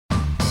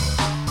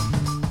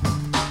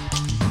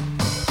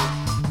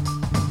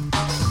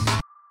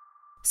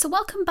So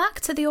welcome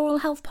back to the Oral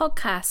Health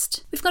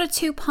Podcast. We've got a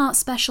two-part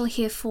special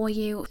here for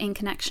you in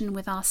connection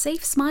with our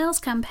Safe Smiles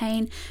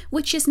campaign,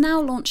 which is now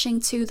launching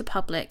to the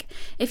public.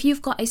 If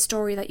you've got a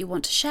story that you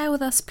want to share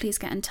with us, please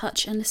get in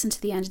touch and listen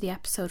to the end of the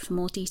episode for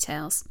more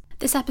details.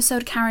 This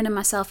episode, Karen and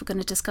myself are going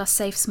to discuss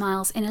Safe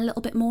Smiles in a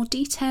little bit more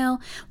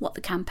detail, what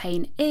the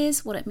campaign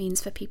is, what it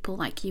means for people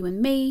like you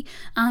and me,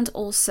 and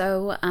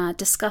also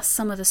discuss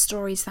some of the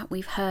stories that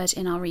we've heard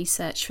in our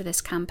research for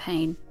this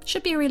campaign.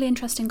 Should be a really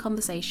interesting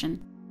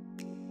conversation.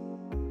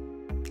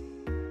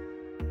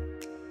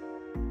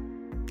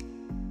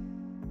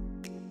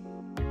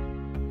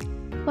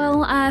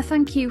 Well,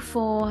 thank you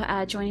for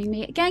joining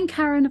me again,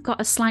 Karen. I've got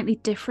a slightly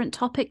different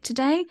topic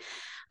today.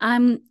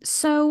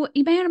 So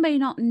you may or may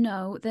not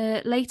know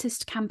the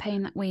latest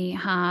campaign that we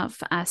have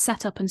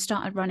set up and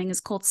started running is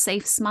called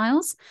Safe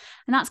Smiles,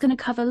 and that's going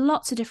to cover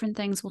lots of different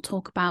things we'll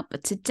talk about.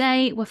 But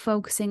today we're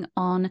focusing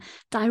on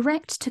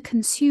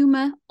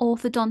direct-to-consumer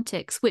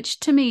orthodontics, which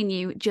to me and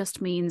you just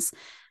means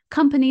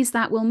companies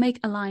that will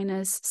make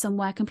aligners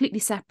somewhere completely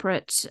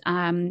separate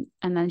and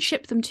then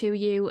ship them to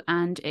you,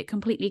 and it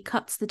completely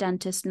cuts the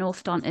dentist and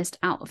orthodontist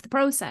out of the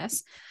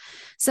process.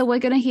 So we're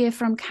going to hear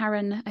from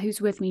Karen,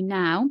 who's with me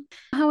now.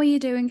 How are you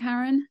doing,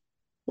 Karen?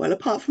 Well,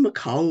 apart from a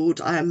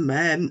cold, I'm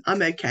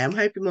okay. I'm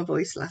hoping my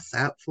voice lasts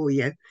out for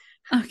you.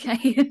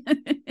 Okay.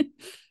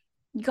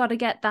 You got to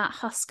get that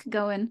husk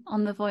going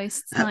on the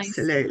voice. It's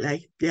Absolutely.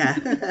 Nice. Yeah.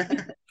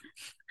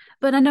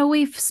 But I know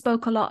we've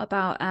spoke a lot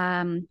about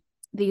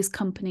these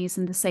companies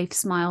and the Safe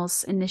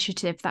Smiles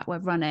initiative that we're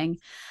running.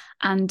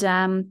 And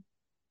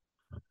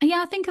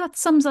I think that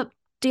sums up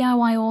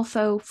DIY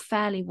ortho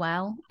fairly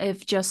well,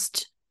 of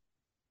just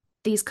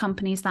these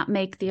companies that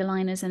make the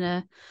aligners in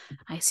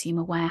I assume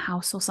a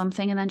warehouse or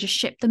something, and then just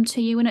ship them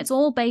to you. And it's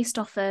all based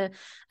off a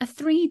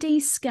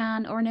 3D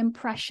scan or an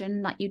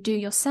impression that you do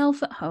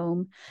yourself at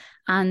home.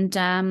 And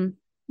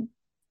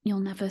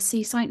you'll never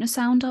see sight nor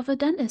sound of a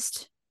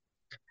dentist.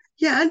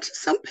 Yeah, and to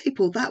some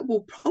people that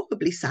will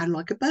probably sound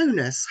like a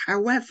bonus.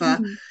 However,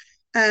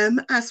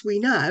 as we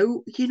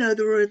know,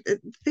 there are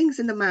things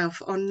in the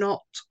mouth are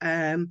not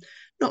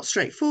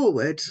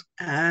straightforward.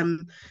 There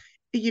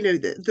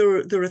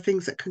are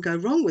things that can go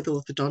wrong with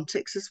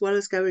orthodontics, as well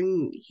as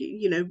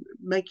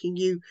making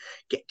you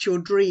get your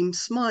dream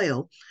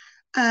smile.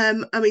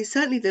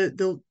 Certainly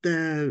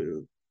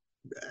the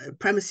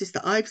premises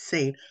that I've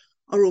seen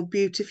are all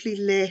beautifully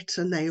lit,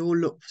 and they all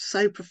look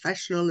so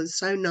professional and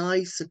so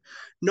nice, and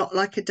not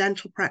like a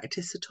dental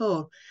practice at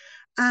all.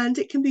 And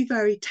it can be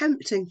very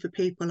tempting for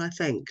people, I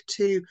think,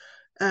 to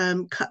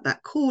cut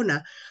that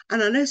corner.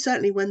 And I know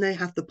certainly when they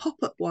have the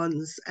pop-up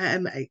ones,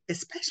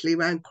 especially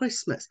around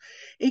Christmas,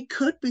 it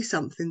could be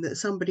something that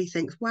somebody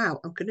thinks, wow,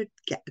 I'm going to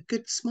get a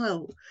good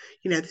smile.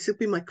 This will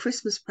be my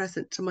Christmas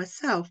present to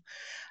myself.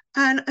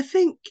 And I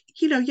think,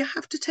 you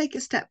have to take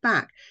a step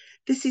back.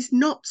 This is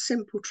not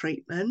simple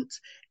treatment.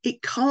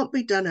 It can't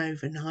be done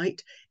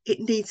overnight. It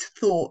needs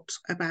thought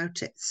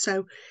about it.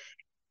 So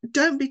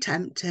don't be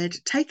tempted.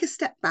 Take a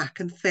step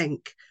back and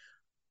think,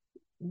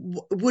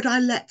 would I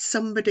let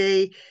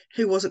somebody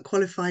who wasn't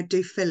qualified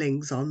do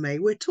fillings on me?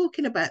 We're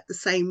talking about the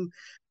same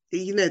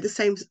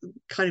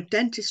kind of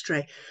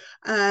dentistry.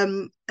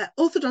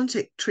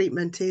 Orthodontic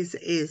treatment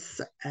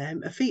is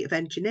a feat of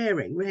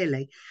engineering,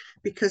 really,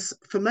 because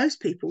for most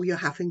people you're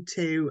having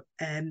to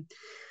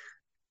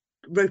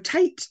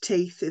rotate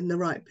teeth in the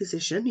right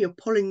position. You're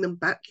pulling them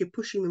back, you're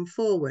pushing them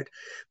forward,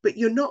 but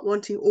you're not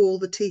wanting all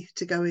the teeth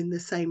to go in the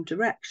same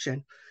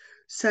direction.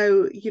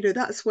 So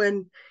that's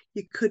when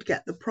you could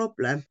get the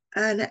problem.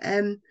 And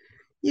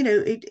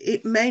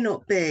it may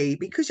not be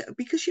because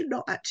you're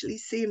not actually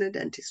seeing a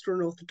dentist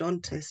or an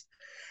orthodontist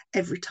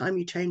every time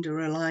you change a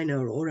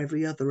aligner or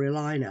every other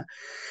aligner.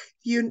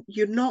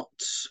 You're not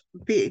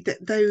that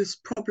those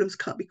problems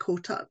can't be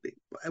caught up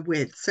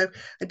with. So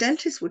a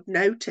dentist would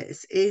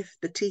notice if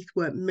the teeth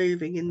weren't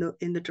moving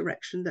in the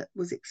direction that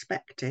was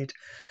expected.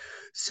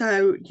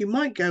 So you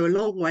might go a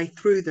long way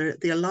through the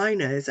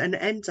aligners and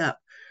end up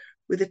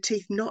with the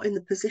teeth not in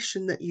the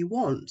position that you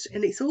want.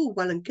 And it's all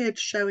well and good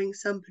showing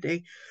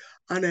somebody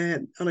on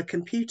a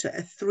computer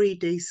a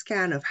 3D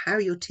scan of how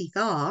your teeth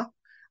are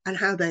and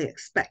how they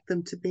expect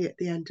them to be at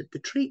the end of the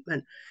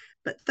treatment.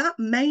 But that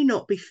may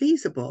not be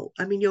feasible.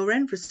 I mean, your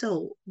end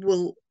result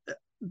will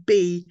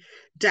be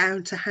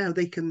down to how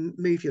they can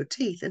move your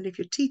teeth. And if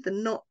your teeth are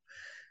not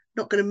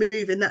going to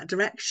move in that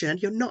direction,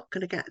 you're not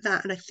going to get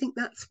that. And I think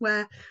that's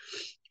where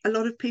a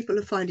lot of people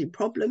are finding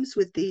problems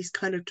with these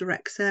kind of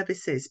direct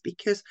services,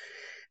 because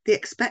the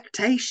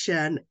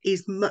expectation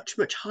is much,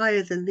 much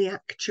higher than the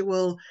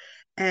actual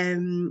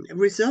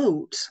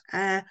result.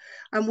 And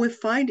we're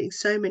finding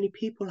so many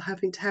people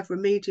having to have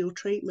remedial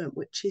treatment,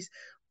 which is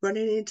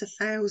running into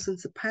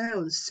thousands of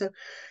pounds. So,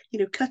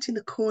 cutting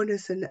the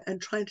corners and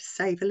trying to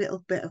save a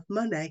little bit of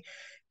money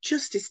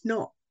just is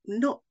not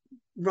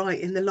right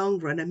in the long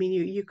run. I mean,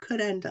 you could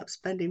end up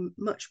spending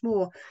much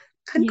more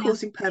and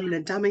causing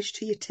permanent damage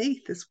to your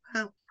teeth as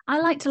well. I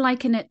like to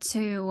liken it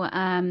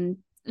to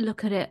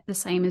look at it the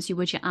same as you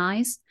would your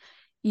eyes.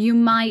 You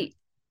might,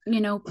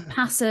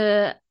 pass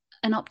a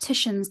an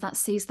optician's that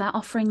sees they're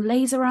offering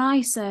laser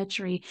eye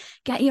surgery,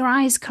 get your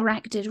eyes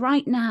corrected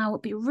right now,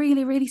 it'd be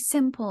really, really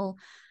simple.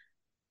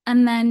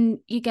 And then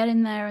you get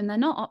in there and they're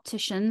not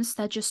opticians,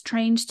 they're just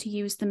trained to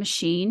use the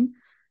machine.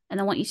 And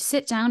they want you to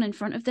sit down in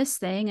front of this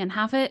thing and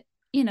have it,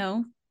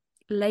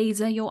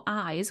 laser your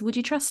eyes. Would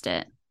you trust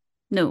it?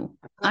 No,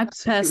 I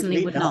personally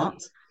Absolutely would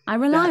not. I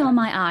No. rely on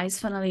my eyes,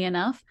 funnily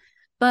enough,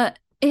 but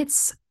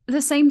it's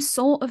the same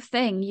sort of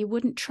thing. You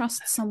wouldn't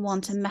trust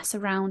someone to mess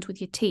around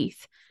with your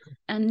teeth.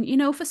 And,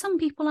 for some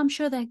people, I'm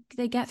sure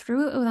they get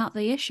through it without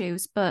the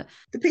issues, but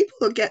The people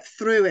that get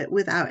through it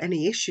without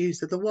any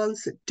issues are the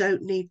ones that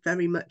don't need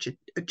very much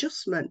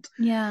adjustment.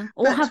 yeah,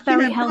 or But, have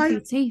very healthy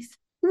teeth.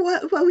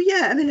 Well,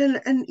 yeah, I mean,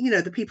 and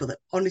the people that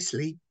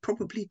honestly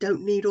probably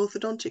don't need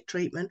orthodontic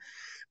treatment,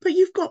 but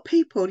you've got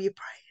people, you're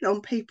preying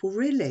on people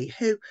really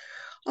who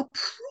are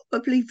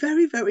probably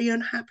very, very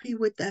unhappy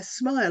with their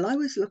smile. I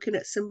was looking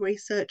at some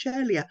research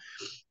earlier,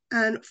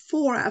 and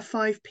 4 out of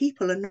 5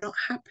 people are not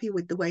happy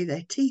with the way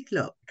their teeth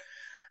look.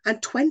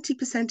 And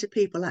 20% of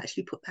people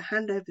actually put their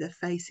hand over their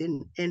face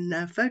in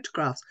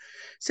photographs.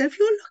 So if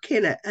you're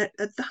looking at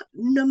that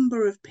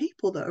number of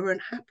people that are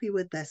unhappy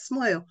with their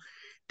smile,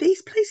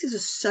 these places are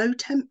so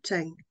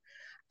tempting.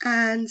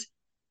 And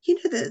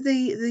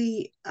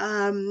the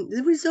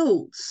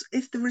results,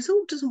 if the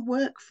result doesn't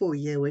work for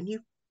you and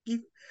you're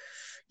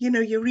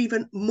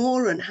even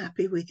more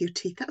unhappy with your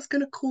teeth, that's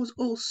going to cause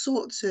all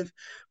sorts of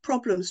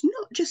problems,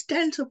 not just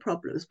dental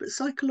problems, but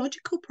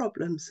psychological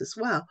problems as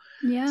well.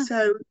 Yeah.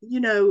 So,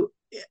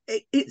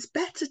 it's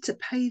better to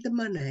pay the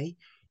money,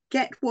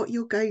 get what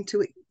you're going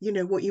to,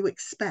 what you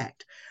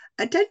expect.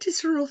 A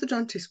dentist or an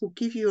orthodontist will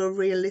give you a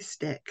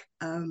realistic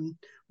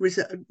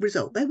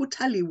result. They will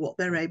tell you what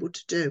they're able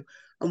to do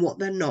and what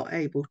they're not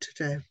able to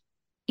do.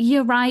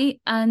 You're right.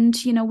 And,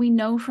 we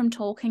know from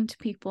talking to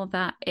people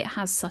that it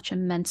has such a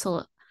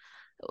mental.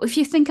 If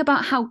you think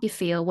about how you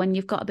feel when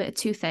you've got a bit of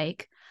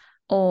toothache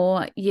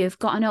or you've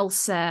got an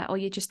ulcer or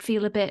you just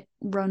feel a bit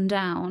run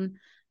down,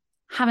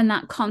 having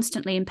that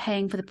constantly and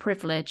paying for the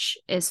privilege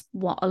is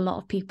what a lot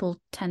of people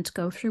tend to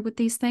go through with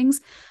these things,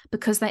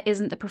 because there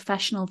isn't the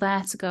professional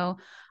there to go,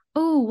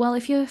 oh, well,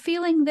 if you're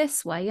feeling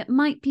this way, it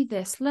might be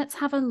this. Let's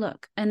have a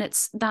look. And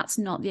that's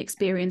not the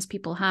experience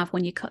people have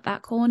when you cut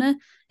that corner.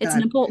 It's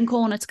an important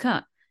corner to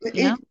cut.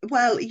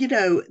 Well,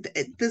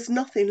 there's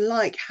nothing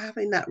like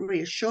having that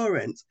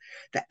reassurance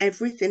that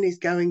everything is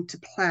going to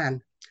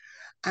plan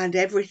and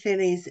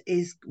everything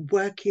is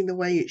working the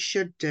way it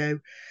should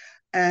do.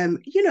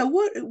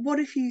 What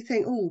if you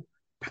think, oh,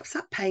 perhaps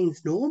that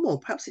pain's normal,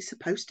 perhaps it's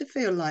supposed to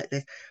feel like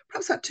this,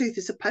 perhaps that tooth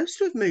is supposed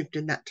to have moved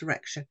in that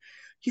direction.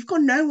 You've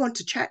got no one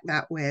to check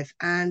that with.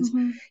 And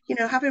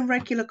having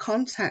regular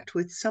contact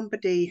with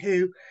somebody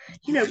who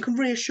can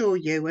reassure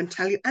you and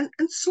tell you and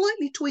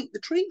slightly tweak the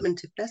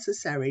treatment if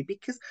necessary,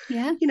 because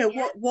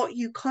what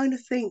you kind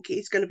of think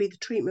is going to be the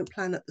treatment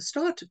plan at the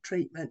start of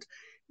treatment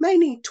may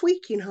need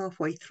tweaking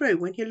halfway through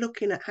when you're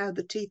looking at how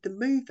the teeth are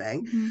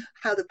moving,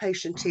 how the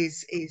patient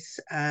is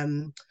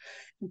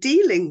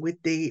dealing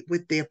with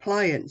the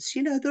appliance.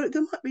 There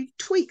might be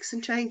tweaks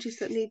and changes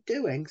that need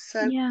doing.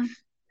 So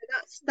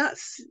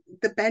that's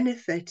the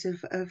benefit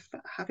of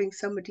having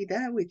somebody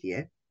there with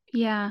you.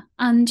 Yeah.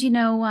 And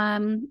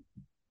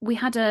we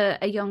had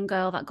a young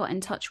girl that got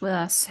in touch with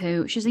us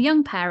who, she's a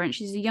young parent,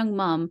 she's a young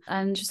mum,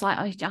 and she's like,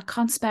 I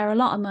can't spare a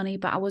lot of money,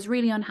 but I was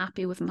really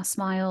unhappy with my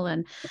smile,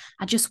 and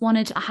I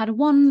had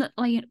one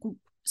like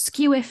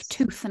skew-if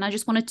tooth and I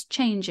just wanted to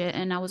change it,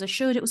 and I was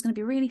assured it was going to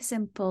be really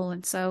simple.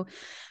 And so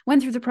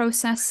went through the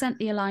process, sent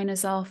the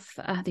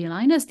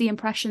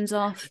impressions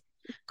off,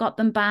 got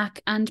them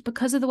back, and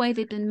because of the way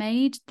they'd been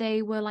made,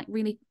 they were like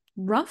really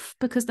rough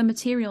because the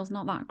material's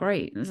not that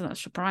great,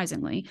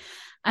 surprisingly,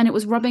 and it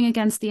was rubbing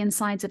against the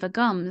insides of her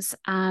gums,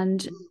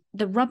 and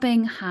the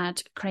rubbing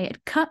had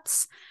created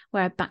cuts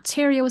where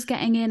bacteria was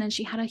getting in, and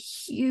she had a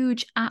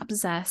huge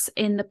abscess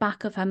in the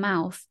back of her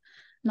mouth,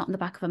 not in the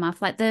back of her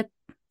mouth, like the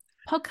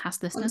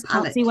podcast listeners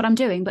can't see what I'm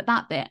doing, but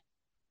that bit,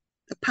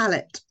 the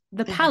palate.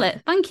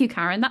 Thank you,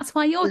 Karen, that's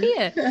why you're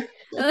here.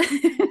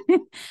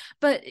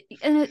 But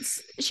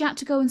she had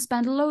to go and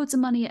spend loads of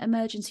money at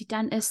emergency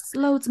dentists,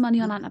 loads of money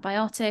on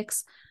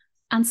antibiotics,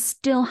 and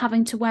still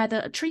having to wear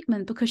the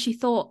treatment because she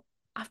thought,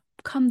 I've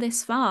come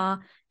this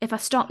far, if I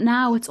stop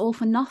now it's all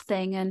for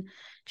nothing. And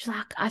she's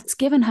like, it's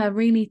given her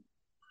really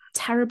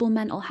terrible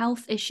mental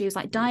health issues,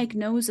 like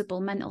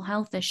diagnosable mental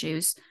health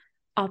issues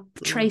are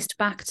traced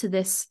back to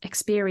this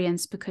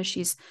experience, because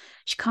she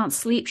can't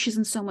sleep, she's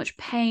in so much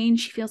pain,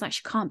 she feels like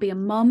she can't be a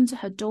mum to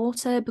her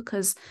daughter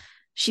because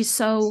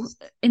she's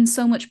in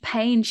so much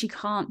pain she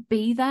can't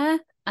be there.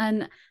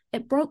 And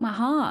it broke my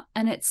heart,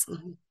 and it's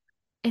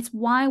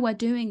why we're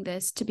doing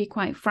this, to be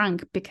quite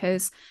frank,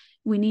 because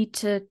we need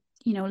to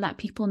let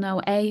people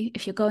know, A,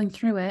 if you're going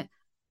through it,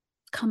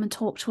 come and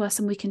talk to us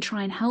and we can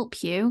try and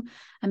help you,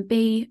 and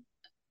B,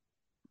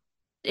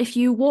 if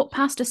you walk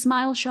past a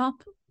smile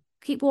shop,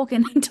 keep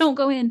walking, don't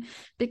go in,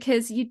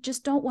 because you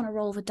just don't want to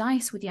roll the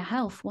dice with your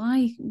health.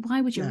 Why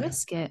would you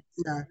risk it?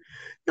 No,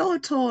 not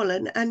at all.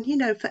 And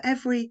for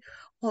every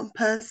one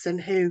person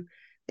who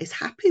is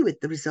happy with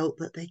the result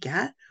that they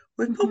get,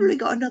 we've Mm-hmm. probably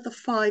got another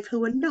 5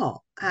 who are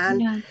not.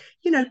 And,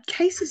 Yeah.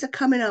 cases are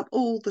coming up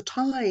all the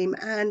time.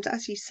 And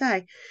as you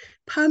say,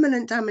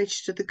 permanent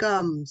damage to the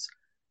gums,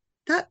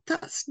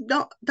 that's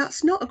not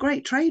a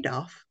great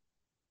trade-off.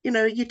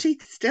 Your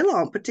teeth still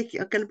aren't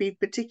going to be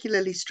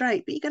particularly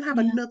straight, but you're going to have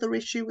Yeah. another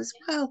issue as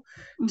well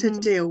to Mm-hmm.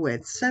 deal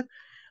with. So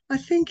I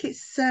think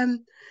it's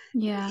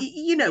Yeah.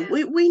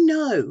 we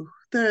know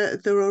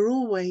that there are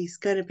always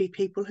going to be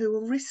people who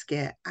will risk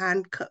it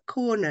and cut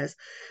corners,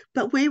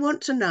 but we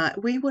want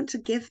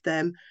to give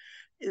them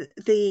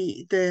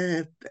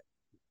the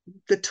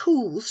the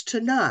tools to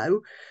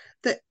know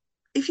that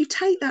if you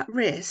take that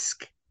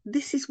risk,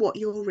 this is what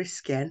you're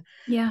risking.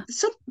 Yeah.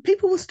 Some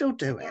people will still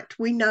do it.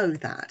 We know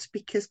that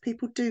because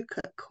people do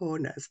cut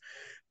corners,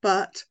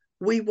 but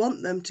we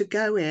want them to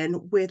go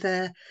in with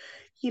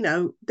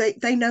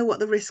they know what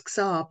the risks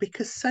are,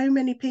 because so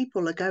many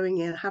people are going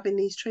in having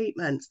these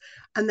treatments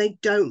and they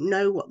don't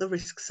know what the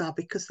risks are,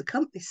 because the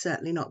company's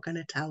certainly not going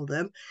to tell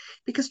them,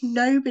 because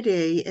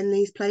nobody in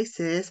these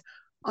places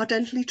are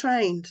dentally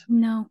trained.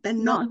 No, They're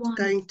not not one.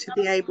 going to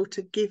be able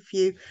to give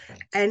you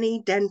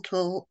any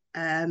dental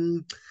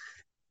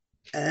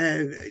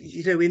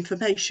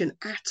information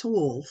at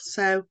all.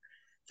 So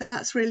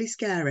that's really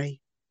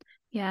scary.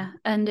 Yeah.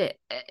 And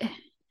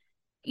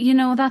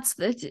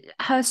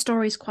her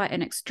story is quite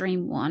an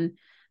extreme one.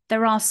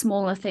 There are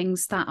smaller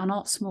things that are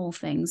not small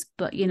things,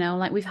 but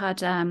like we've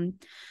had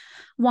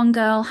one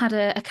girl had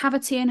a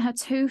cavity in her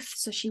tooth,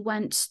 so she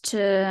went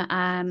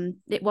to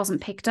it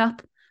wasn't picked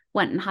up,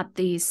 went and had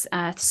these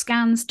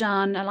scans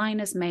done,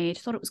 aligners made,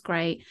 thought it was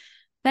great.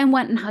 Then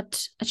went and had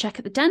a check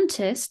at the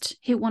dentist,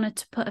 who wanted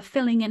to put a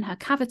filling in her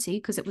cavity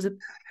because it was a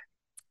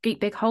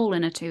big hole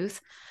in her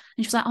tooth.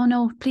 And she was like, "Oh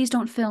no, please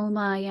don't fill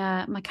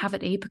my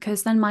cavity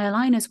because then my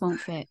aligners won't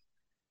fit."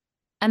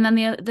 And then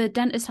the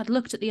dentist had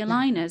looked at the Yeah.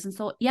 aligners and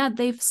thought, "Yeah,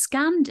 they've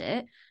scanned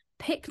it,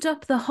 picked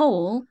up the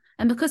hole,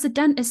 and because the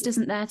dentist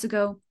isn't there to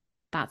go,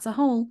 that's a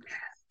hole,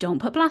 don't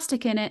put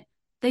plastic in it."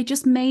 They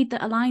just made the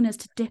aligners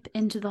to dip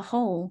into the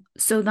hole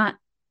so that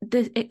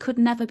it could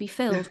never be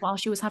filled while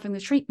she was having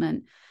the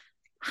treatment.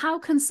 How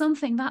can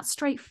something that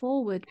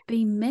straightforward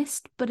be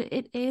missed? But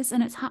it is,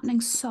 and it's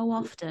happening so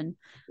often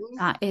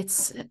that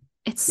it's Yeah.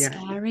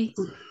 scary.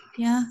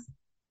 Yeah.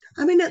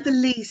 I mean, at the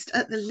least,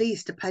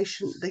 a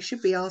patient, they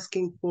should be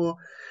asking for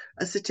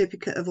a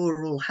certificate of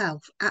oral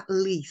health, at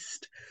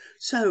least.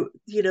 So,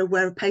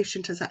 where a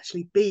patient has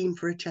actually been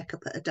for a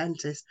checkup at a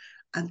dentist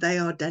and they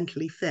are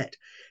dentally fit.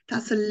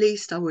 That's the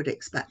least I would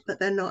expect, but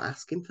they're not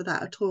asking for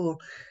that at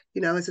all.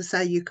 As I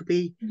say, you could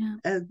be,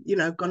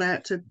 Yeah. gone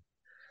out to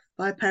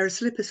buy a pair of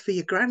slippers for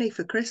your granny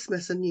for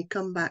Christmas, and you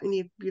come back and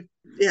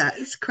yeah,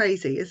 it's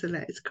crazy, isn't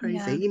it? It's crazy.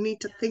 Yeah. You need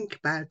to think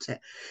about it.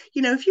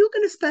 If you're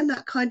going to spend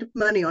that kind of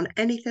money on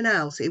anything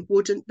else, it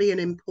wouldn't be an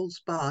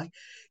impulse buy.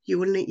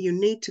 You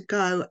need to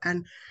go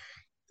and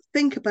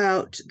think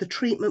about the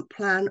treatment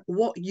plan,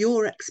 what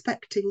you're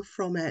expecting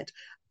from it,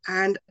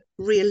 and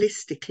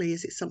realistically,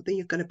 is it something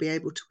you're going to be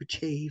able to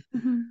achieve?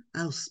 Mm-hmm.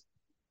 Else,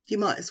 you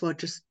might as well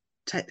just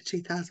take the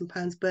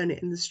 £2,000, burn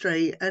it in the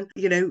street, and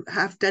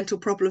have dental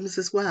problems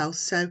as well.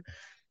 So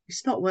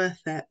it's not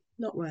worth it.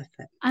 Not worth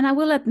it. And I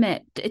will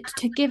admit,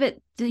 to give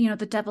it,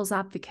 the devil's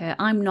advocate,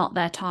 I'm not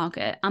their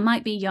target. I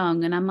might be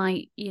young and I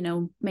might,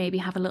 maybe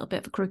have a little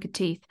bit of crooked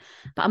teeth,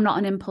 but I'm not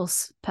an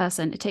impulse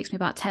person. It takes me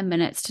about 10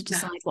 minutes to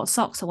decide what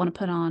socks I want to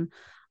put on.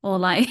 Or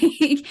like,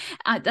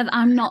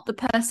 I'm not the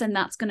person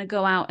that's going to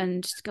go out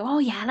and go, "Oh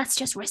yeah, let's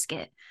just risk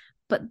it."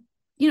 But,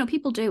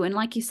 people do. And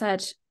like you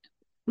said,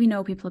 we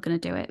know people are going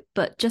to do it,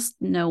 but just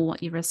know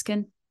what you're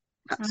risking.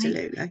 Right?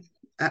 Absolutely.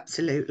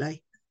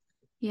 Absolutely.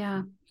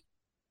 Yeah.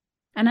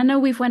 And I know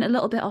we've went a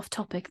little bit off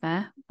topic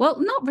there. Well,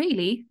 not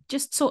really,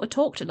 just sort of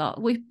talked a lot.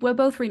 We're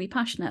both really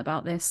passionate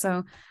about this,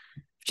 so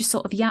just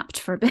sort of yapped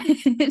for a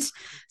bit.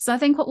 So I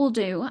think what we'll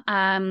do,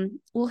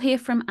 we'll hear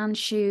from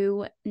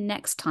Anshu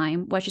next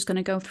time. We're just going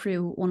to go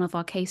through one of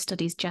our case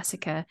studies,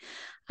 Jessica,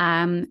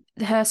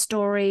 her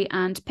story,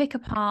 and pick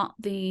apart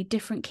the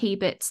different key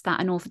bits that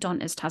an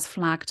orthodontist has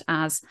flagged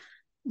as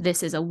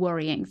this is a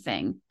worrying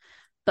thing.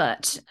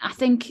 But I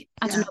think,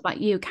 I don't know about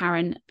you,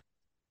 Karen,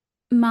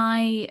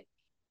 my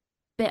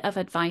bit of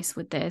advice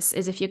with this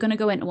is, if you're going to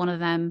go into one of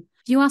them,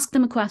 if you ask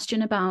them a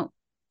question about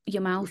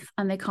your mouth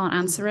and they can't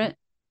answer it,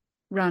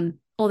 run.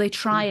 Or they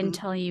try and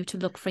tell you to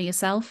look for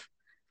yourself.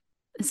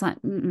 It's like,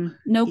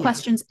 no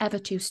questions ever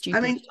too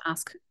stupid to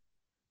ask.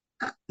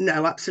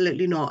 No,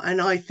 absolutely not. And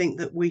I think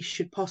that we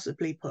should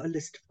possibly put a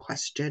list of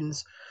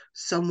questions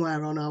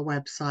somewhere on our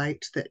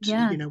website that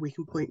we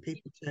can point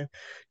people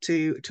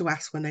to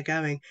ask when they're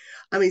going.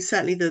 I mean,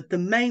 certainly the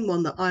main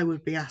one that I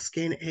would be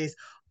asking is,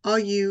 are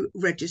you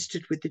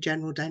registered with the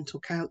General Dental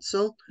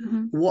Council?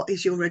 Mm-hmm. What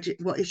is your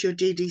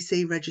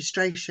GDC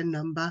registration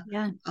number?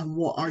 Yeah. And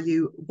what are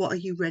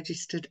you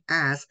registered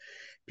as?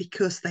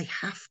 Because they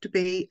have to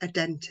be a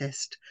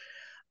dentist.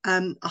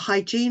 A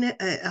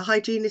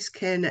hygienist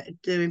can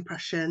do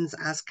impressions,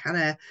 as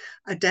can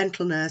a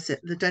dental nurse.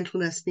 The dental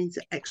nurse needs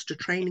extra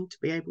training to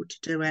be able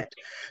to do it,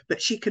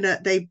 but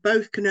they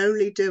both can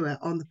only do it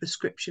on the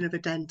prescription of a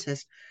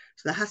dentist.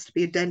 So there has to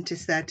be a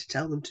dentist there to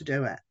tell them to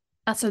do it.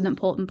 That's an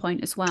important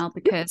point as well,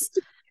 because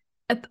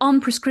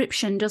on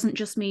prescription doesn't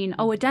just mean,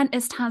 oh, a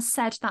dentist has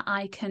said that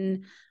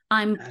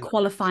I'm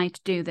qualified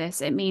to do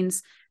this. It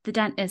means the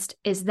dentist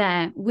is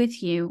there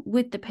with you,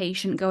 with the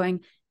patient,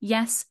 going,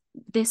 yes,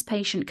 this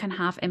patient can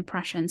have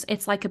impressions.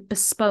 It's like a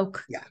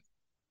bespoke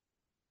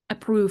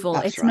approval.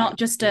 That's it's not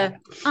just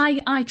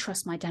I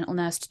trust my dental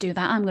nurse to do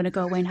that. I'm going to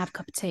go away and have a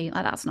cup of tea.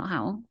 Like, that's not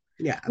how.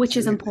 Yeah, absolutely. Which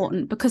is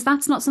important, because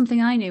that's not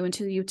something I knew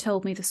until you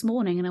told me this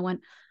morning, and I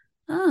went,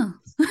 oh.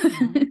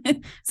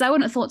 So I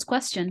wouldn't have thought to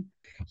question.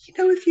 You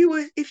know, if you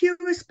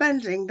were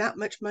spending that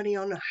much money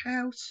on a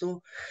house,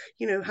 or,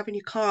 you know, having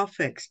your car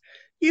fixed,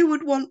 you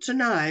would want to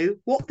know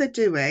what they're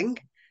doing,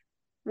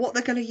 what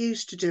they're going to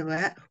use to do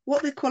it,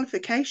 what their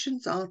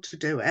qualifications are to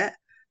do it.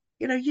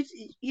 You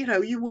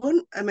know, you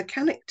want a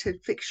mechanic to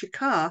fix your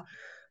car.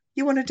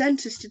 You want a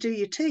dentist to do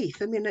your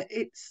teeth. I mean,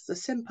 it's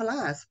as simple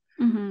as.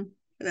 Mm-hmm.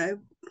 You know,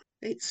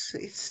 it's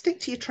stick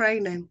to your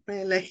training,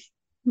 really.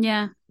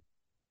 Yeah.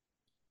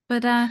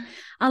 But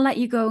I'll let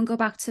you go and go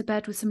back to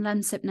bed with some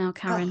Lemsip now,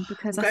 Karen,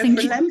 because I think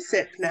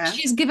Lemsip now.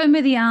 She's given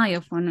me the eye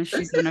of one.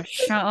 She's going to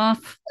shut up.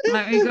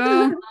 Let me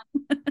go.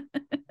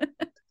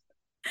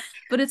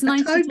 But it's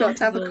nice not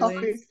to have a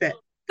coffee fit.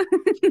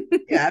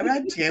 Yeah,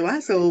 and you,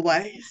 as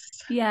always.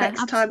 Yeah.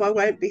 Next time I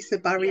won't be so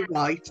Barry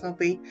White. I'll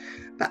be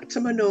back to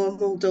my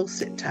normal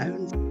dulcet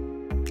tones.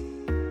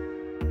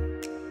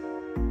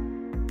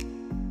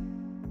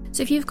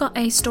 So if you've got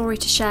a story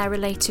to share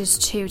related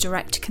to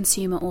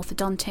direct-to-consumer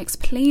orthodontics,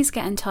 please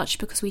get in touch,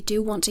 because we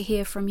do want to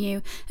hear from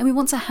you and we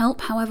want to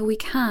help however we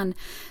can.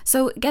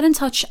 So get in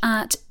touch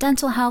at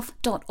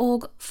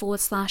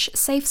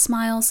dentalhealth.org/safe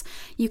smiles.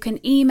 You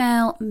can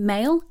email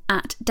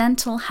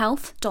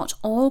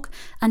mail@dentalhealth.org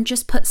and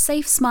just put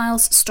Safe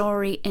Smiles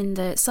story in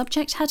the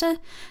subject header,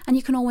 and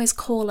you can always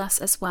call us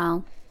as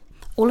well.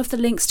 All of the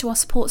links to our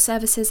support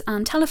services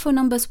and telephone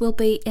numbers will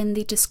be in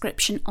the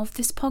description of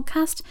this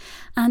podcast.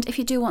 And if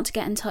you do want to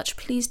get in touch,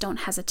 please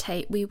don't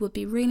hesitate. We would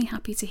be really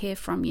happy to hear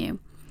from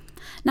you.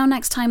 Now,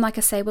 next time, like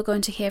I say, we're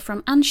going to hear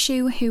from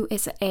Anshu, who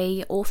is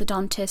a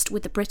orthodontist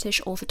with the British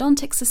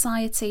Orthodontic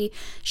Society.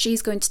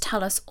 She's going to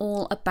tell us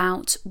all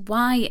about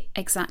why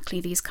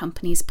exactly these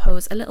companies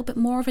pose a little bit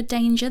more of a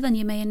danger than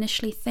you may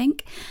initially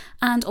think,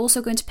 and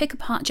also going to pick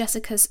apart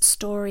Jessica's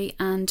story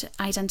and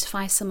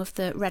identify some of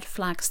the red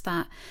flags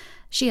that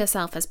she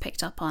herself has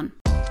picked up on.